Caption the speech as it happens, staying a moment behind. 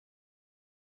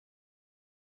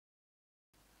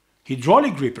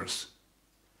Hydraulic grippers,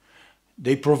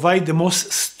 they provide the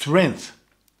most strength.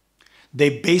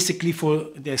 They basically, for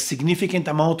the significant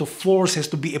amount of force has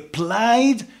to be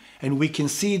applied, and we can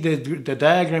see the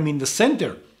diagram in the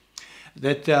center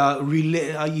that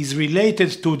is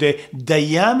related to the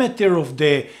diameter of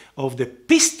the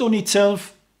piston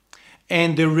itself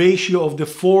and the ratio of the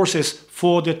forces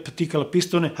for that particular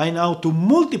piston, and how to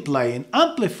multiply and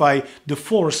amplify the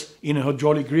force in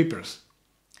hydraulic grippers.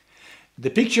 The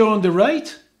picture on the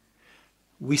right,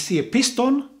 we see a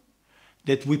piston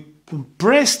that we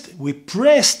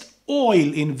pressed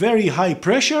oil in very high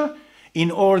pressure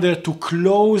in order to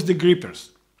close the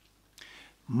grippers.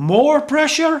 More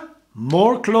pressure,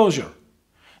 more closure.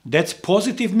 That's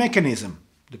positive mechanism.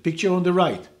 The picture on the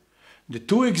right. The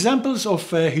two examples of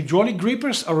hydraulic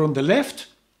grippers are on the left.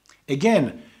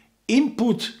 Again,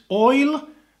 input oil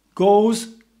goes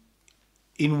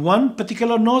in one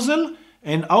particular nozzle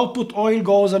and output oil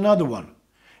goes another one.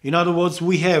 In other words,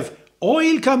 we have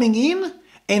oil coming in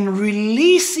and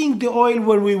releasing the oil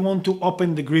where we want to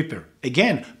open the gripper.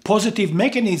 Again, positive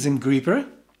mechanism gripper,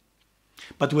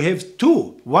 but we have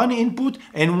two, one input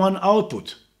and one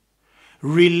output.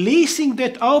 Releasing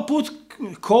that output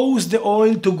causes the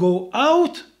oil to go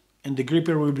out and the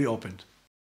gripper will be opened.